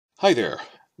Hi there.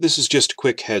 This is just a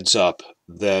quick heads up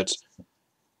that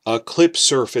a clip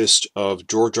surfaced of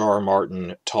George R.R.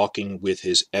 Martin talking with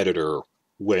his editor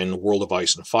when World of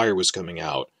Ice and Fire was coming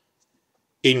out,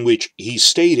 in which he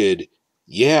stated,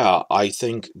 yeah, I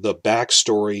think the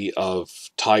backstory of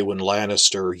Tywin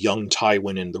Lannister, young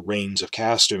Tywin in the Reigns of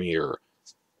Castamere,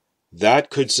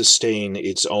 that could sustain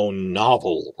its own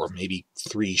novel, or maybe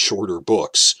 3 shorter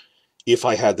books, if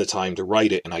I had the time to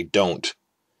write it, and I don't.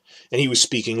 And he was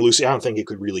speaking loosely. I don't think it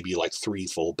could really be like 3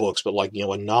 full books, but like,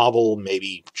 a novel,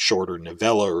 maybe shorter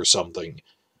novella or something,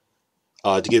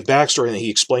 to give backstory. And he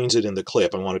explains it in the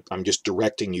clip. I'm just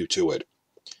directing you to it.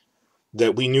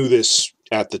 That we knew this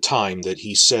at the time, that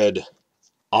he said,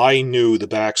 I knew the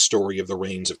backstory of the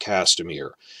Reigns of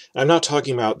Castamere. I'm not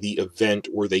talking about the event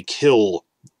where they kill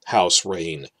House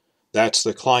Reyne. That's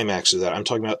the climax of that. I'm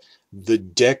talking about the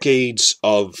decades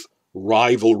of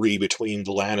rivalry between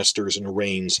the Lannisters and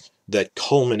Reynes that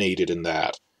culminated in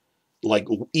that. Like,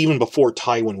 even before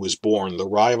Tywin was born, the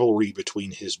rivalry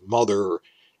between his mother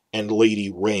and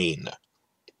Lady Reyne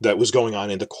that was going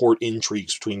on in the court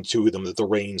intrigues between the two of them, that the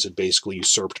Reynes had basically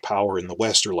usurped power in the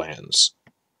Westerlands.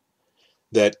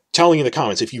 That, telling in the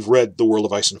comments, if you've read The World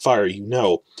of Ice and Fire, you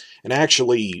know. And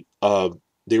actually,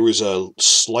 there was a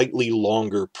slightly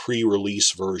longer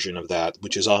pre-release version of that,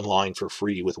 which is online for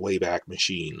free with Wayback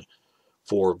Machine,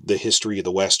 for the history of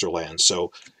the Westerlands.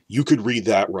 So you could read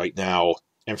that right now.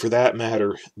 And for that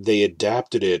matter, they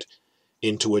adapted it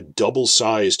into a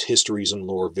double-sized Histories and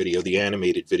Lore video, the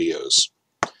animated videos,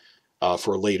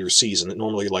 for a later season, that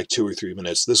normally like 2 or 3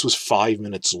 minutes. This was 5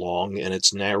 minutes long, and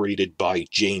it's narrated by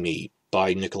Jaime,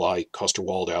 by Nikolai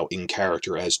Coster-Waldau in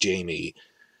character as Jaime,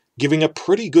 giving a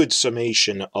pretty good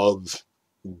summation of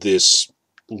this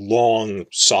long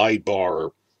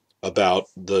sidebar about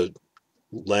the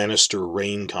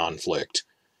Lannister-Reyne conflict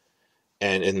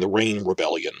and the Reyne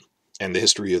Rebellion and the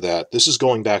history of that. This is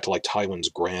going back to like Tywin's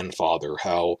grandfather,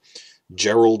 how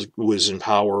Gerald was in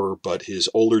power, but his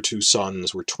older 2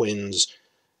 sons were twins.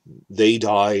 They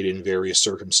died in various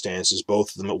circumstances. Both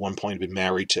of them at one point had been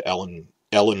married to Ellen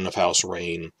of House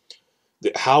Reyne.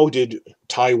 How did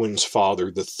Tywin's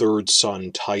father, the 3rd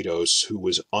son, Tytos, who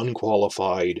was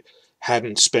unqualified,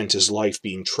 hadn't spent his life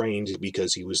being trained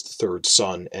because he was the 3rd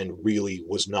son and really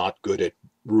was not good at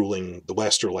ruling the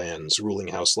Westerlands, ruling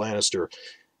House Lannister,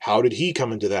 how did he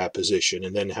come into that position?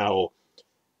 And then how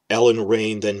Ellen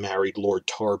Reyne then married Lord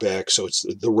Tarbeck, so it's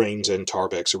the Reynes and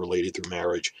Tarbecks are related through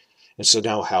marriage. And so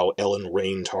now how Ellen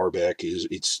Reyne Tarbeck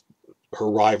it's her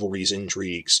rivalries,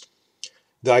 intrigues.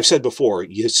 That I've said before,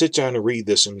 you sit down and read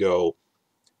this and go,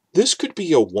 this could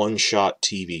be a one-shot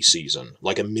TV season,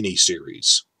 like a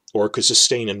mini-series, or it could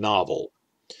sustain a novel.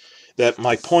 That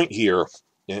my point here,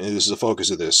 and this is the focus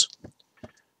of this,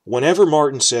 whenever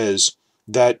Martin says,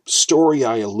 that story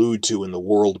I allude to in the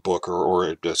World Book,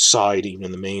 or aside even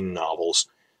in the main novels,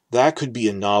 that could be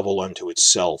a novel unto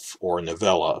itself, or a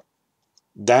novella.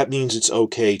 That means it's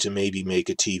okay to maybe make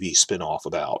a TV spin-off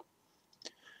about.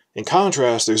 In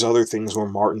contrast, there's other things where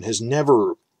Martin has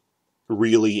never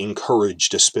really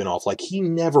encouraged a spin-off. Like, he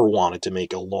never wanted to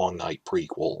make a Long Night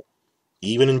prequel,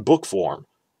 even in book form.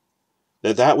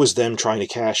 That was them trying to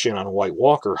cash in on White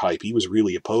Walker hype. He was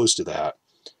really opposed to that.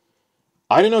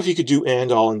 I don't know if you could do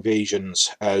Andal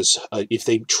Invasions as, if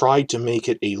they tried to make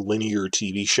it a linear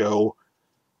TV show,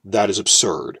 that is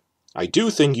absurd. I do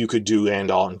think you could do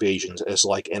Andal Invasions as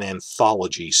like an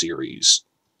anthology series,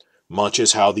 much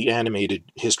as how the animated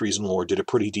Histories and Lore did a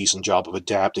pretty decent job of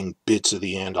adapting bits of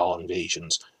the Andal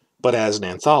Invasions, but as an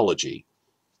anthology.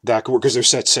 That could work, because they're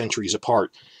set centuries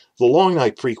apart. The Long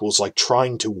Night prequel's like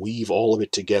trying to weave all of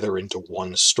it together into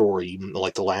one story,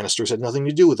 like the Lannisters had nothing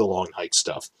to do with the Long Night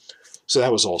stuff. So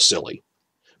that was all silly.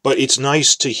 But it's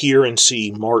nice to hear and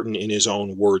see Martin in his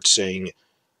own words saying,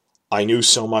 I knew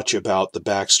so much about the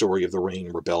backstory of the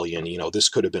Reyne Rebellion, this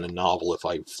could have been a novel if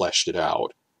I fleshed it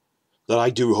out. That I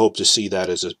do hope to see that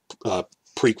as a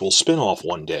prequel spin-off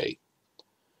one day.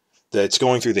 That's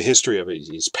going through the history of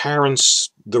his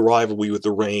parents, the rivalry with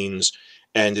the Reynes,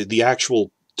 and the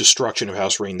actual destruction of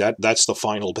House Reyne. That's the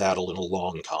final battle in a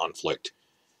long conflict.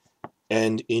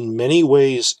 And in many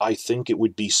ways, I think it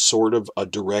would be sort of a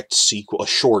direct sequel, a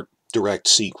short direct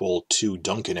sequel to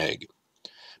Dunk and Egg.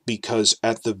 Because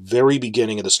at the very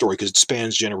beginning of the story, because it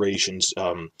spans generations,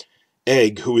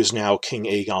 Egg, who is now King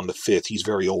Aegon V, he's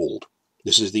very old.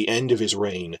 This is the end of his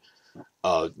reign.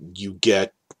 You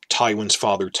get Tywin's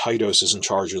father, Tytos, is in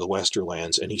charge of the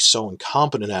Westerlands, and he's so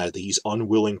incompetent at it that he's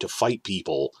unwilling to fight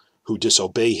people who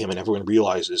disobey him, and everyone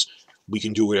realizes, we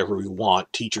can do whatever we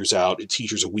want. Teacher's out.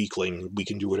 Teacher's a weakling. We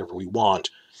can do whatever we want.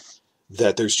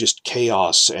 that there's just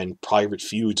chaos and private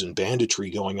feuds and banditry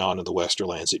going on in the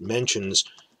Westerlands. It mentions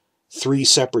 3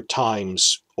 separate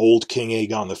times old King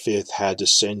Aegon V had to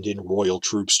send in royal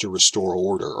troops to restore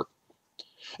order.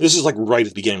 This is like right at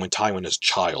the beginning when Tywin is a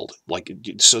child.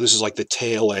 So this is like the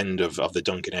tail end of the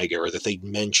Duncan Egg era, that they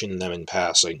mention them in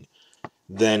passing.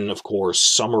 Then, of course,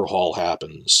 Summerhall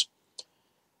happens.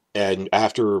 And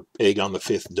after Aegon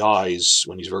V dies,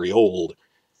 when he's very old,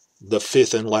 the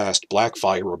 5th and last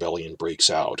Blackfire Rebellion breaks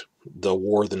out. The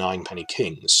War of the Ninepenny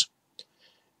Kings.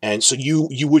 And so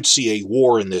you would see a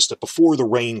war in this, that before the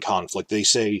Reyne conflict, they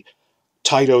say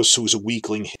Tydos, who was a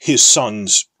weakling, his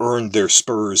sons earned their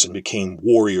spurs and became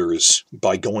warriors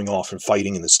by going off and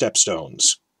fighting in the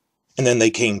Stepstones. And then they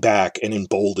came back and,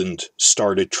 emboldened,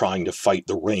 started trying to fight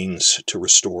the Reynes to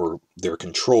restore their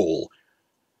control.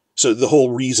 So the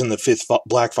whole reason the 5th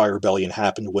Blackfire Rebellion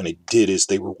happened when it did is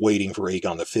they were waiting for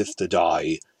Aegon V to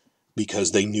die,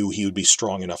 because they knew he would be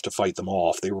strong enough to fight them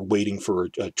off. They were waiting for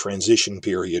a transition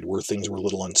period where things were a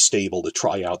little unstable to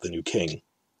try out the new king.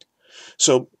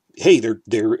 So, hey,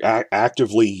 they're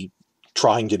actively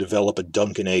trying to develop a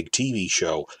Duncan Egg TV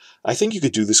show. I think you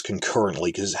could do this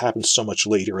concurrently, because it happens so much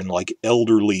later, and like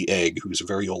elderly Egg, who's a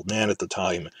very old man at the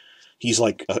time, he's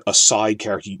like a side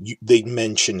character. They'd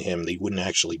mention him, they wouldn't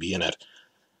actually be in it.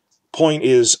 Point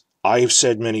is, I've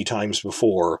said many times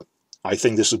before, I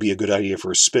think this would be a good idea for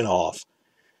a spin-off,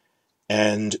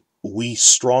 and we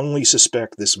strongly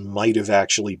suspect this might have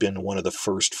actually been one of the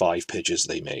first 5 pitches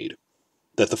they made.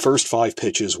 That the first 5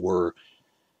 pitches were,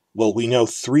 well, we know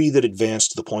 3 that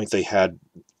advanced to the point they had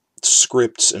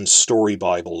scripts and story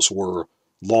bibles were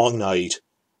Long Night,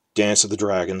 Dance of the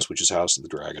Dragons, which is House of the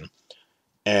Dragon,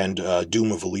 and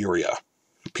Doom of Valyria.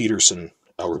 Peterson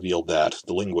revealed that,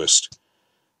 the linguist.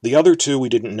 The other 2 we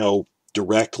didn't know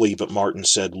directly, but Martin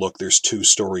said, look, there's 2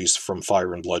 stories from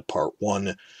Fire and Blood Part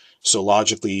 1, so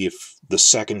logically, if the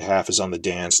second half is on the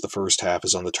dance, the first half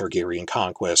is on the Targaryen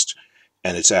conquest,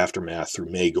 and its aftermath through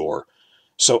Maegor.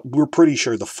 So we're pretty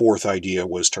sure the 4th idea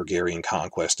was Targaryen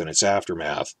conquest and its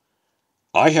aftermath.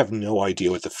 I have no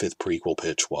idea what the 5th prequel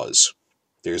pitch was.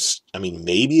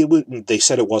 Maybe it would. They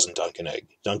said it wasn't Duncan Egg.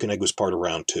 Duncan Egg was part of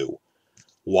round 2.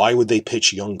 Why would they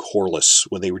pitch young Corlys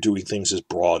when they were doing things as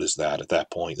broad as that at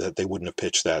that point? That they wouldn't have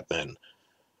pitched that then.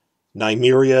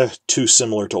 Nymeria, too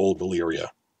similar to Old Valyria.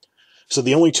 So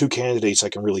the only 2 candidates I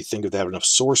can really think of that have enough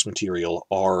source material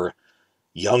are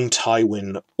young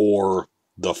Tywin or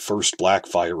the first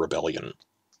Blackfire Rebellion.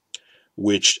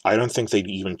 Which I don't think they'd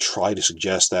even try to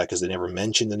suggest that, because they never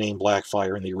mentioned the name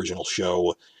Blackfire in the original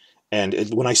show. And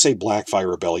when I say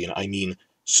Blackfire Rebellion, I mean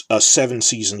a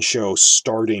 7-season show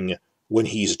starting when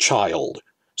he's a child,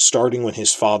 starting when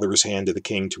his father is hand to the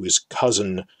king to his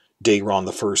cousin Daeron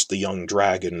I, the young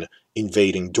dragon,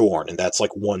 invading Dorne, and that's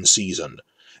like 1 season.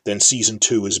 Then season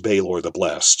 2 is Baelor the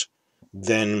Blessed.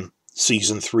 Then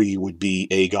season 3 would be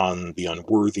Aegon the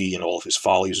Unworthy and all of his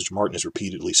follies, which Martin has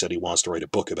repeatedly said he wants to write a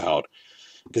book about,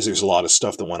 because there's a lot of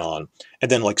stuff that went on.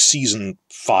 And then like season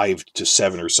 5 to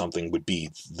 7 or something would be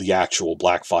the actual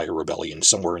Blackfire Rebellion,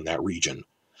 somewhere in that region.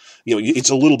 It's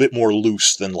a little bit more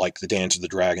loose than like the Dance of the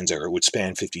Dragons era. It would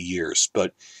span 50 years,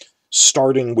 but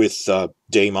starting with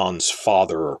Daemon's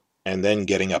father and then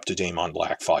getting up to Daemon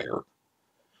Blackfire,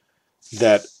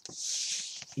 that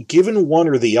given one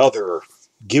or the other,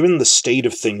 given the state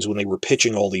of things when they were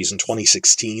pitching all these in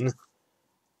 2016,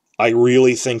 I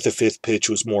really think the 5th pitch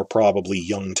was more probably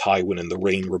young Tywin and the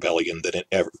Reyne Rebellion than it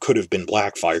ever could have been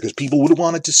Blackfire, because people would have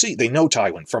wanted to see. They know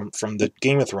Tywin from the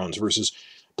Game of Thrones, versus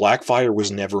Blackfire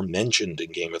was never mentioned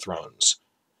in Game of Thrones.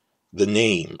 The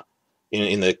name.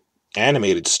 In the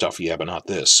animated stuff, yeah, but not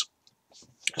this.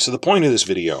 So the point of this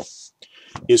video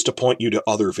is to point you to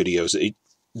other videos.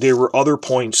 There were other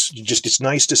points. It's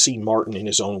nice to see Martin in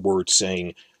his own words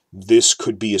saying, this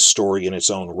could be a story in its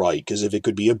own right, because if it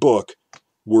could be a book,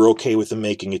 we're okay with them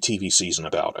making a TV season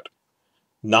about it.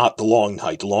 Not The Long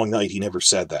Night. The Long Night, he never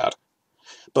said that.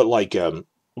 But like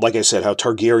I said, how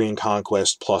Targaryen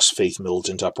Conquest plus Faith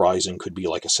Militant Uprising could be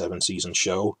like a 7-season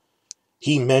show.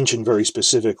 He mentioned very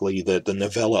specifically that the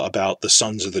novella about the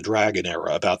Sons of the Dragon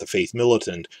era, about the Faith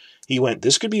Militant, he went,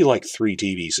 this could be like 3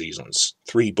 TV seasons,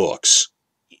 3 books.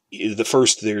 The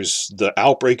first, there's the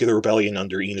outbreak of the rebellion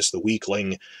under Aenys the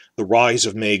Weakling, the rise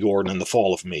of Maegor, and then the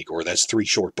fall of Maegor. That's 3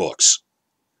 short books,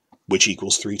 which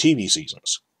equals 3 TV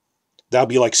seasons. That would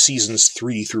be like seasons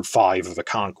 3 through 5 of a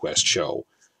Conquest show,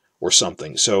 or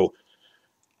something. So,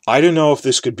 I don't know if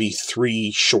this could be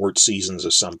 3 short seasons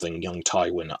of something, young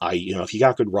Tywin. If you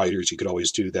got good writers, you could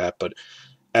always do that, but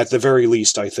at the very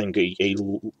least, I think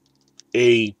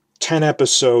a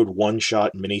 10-episode,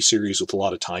 one-shot miniseries with a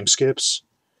lot of time skips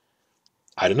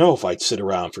I don't know if I'd sit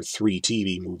around for 3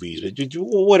 TV movies,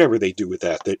 whatever they do with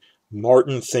that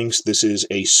Martin thinks this is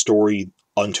a story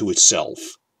unto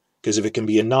itself. Because if it can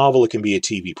be a novel, it can be a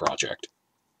TV project.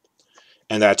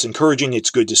 And that's encouraging. It's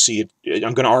good to see it.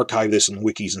 I'm going to archive this in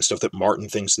wikis and stuff that Martin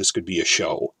thinks this could be a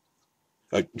show.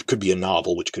 It could be a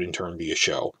novel, which could in turn be a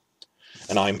show.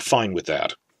 And I'm fine with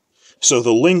that. So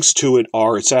the links to it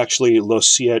are, it's actually Los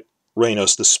Siete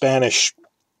Reinos, the Spanish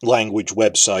language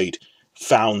website,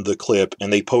 found the clip,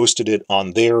 and they posted it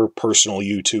on their personal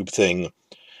YouTube thing.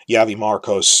 Yavi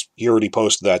Marcos, he already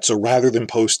posted that, so rather than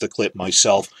post the clip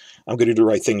myself, I'm going to do the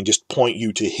right thing and just point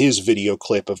you to his video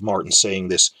clip of Martin saying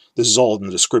this. This is all in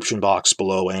the description box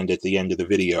below and at the end of the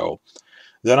video.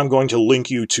 Then I'm going to link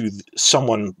you to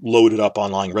someone loaded up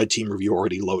online. Red Team Review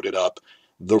already loaded up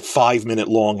the 5-minute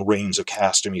long Reigns of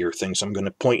Castamere thing, so I'm going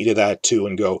to point you to that too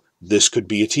and go, this could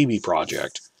be a TV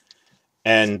project.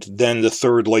 And then the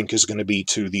third link is going to be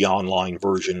to the online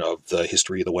version of the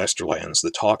History of the Westerlands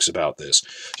that talks about this.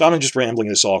 So I'm just rambling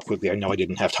this off quickly. I know I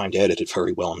didn't have time to edit it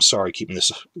very well. I'm sorry, keeping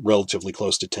this relatively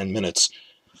close to 10 minutes.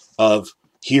 Of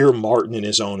here Martin in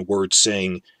his own words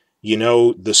saying, you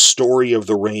know, the story of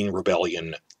the Reyne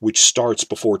Rebellion, which starts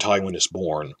before Tywin is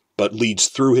born, but leads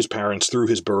through his parents, through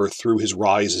his birth, through his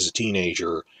rise as a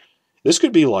teenager. This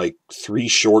could be like 3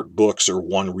 short books or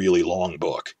 1 really long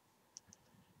book.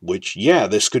 Which, yeah,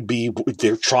 this could be,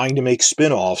 they're trying to make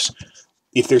spin-offs.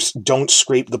 If there's, don't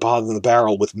scrape the bottom of the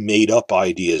barrel with made-up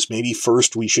ideas. Maybe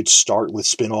first we should start with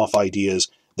spin-off ideas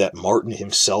that Martin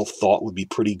himself thought would be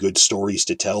pretty good stories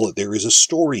to tell. That there is a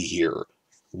story here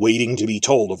waiting to be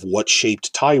told of what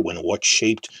shaped Tywin, what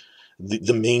shaped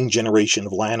the main generation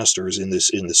of Lannisters in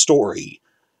the story.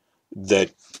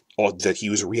 That he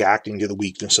was reacting to the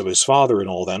weakness of his father and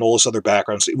all that, and all this other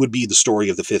backgrounds. It would be the story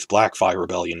of the 5th Blackfire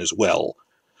Rebellion as well.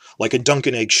 Like a Dunk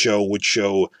and Egg show would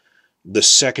show the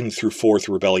 2nd through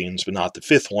 4th rebellions, but not the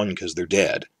 5th one because they're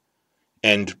dead.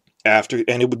 And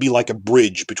it would be like a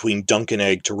bridge between Dunk and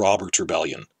Egg to Robert's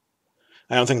Rebellion.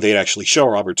 I don't think they'd actually show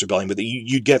Robert's Rebellion, but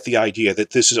you'd get the idea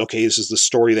that this is the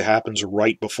story that happens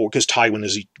right before, because Tywin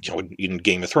is, in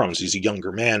Game of Thrones, he's a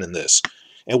younger man in this,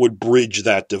 and would bridge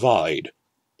that divide.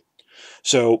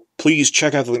 So please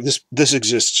check out the link. This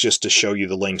exists just to show you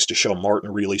the links, to show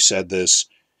Martin really said this.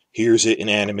 Here's it in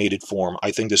animated form.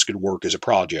 I think this could work as a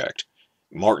project.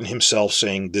 Martin himself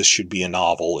saying this should be a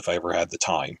novel if I ever had the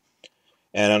time.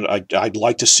 And I'd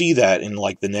like to see that in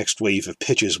like the next wave of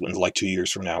pitches in like 2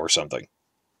 years from now or something.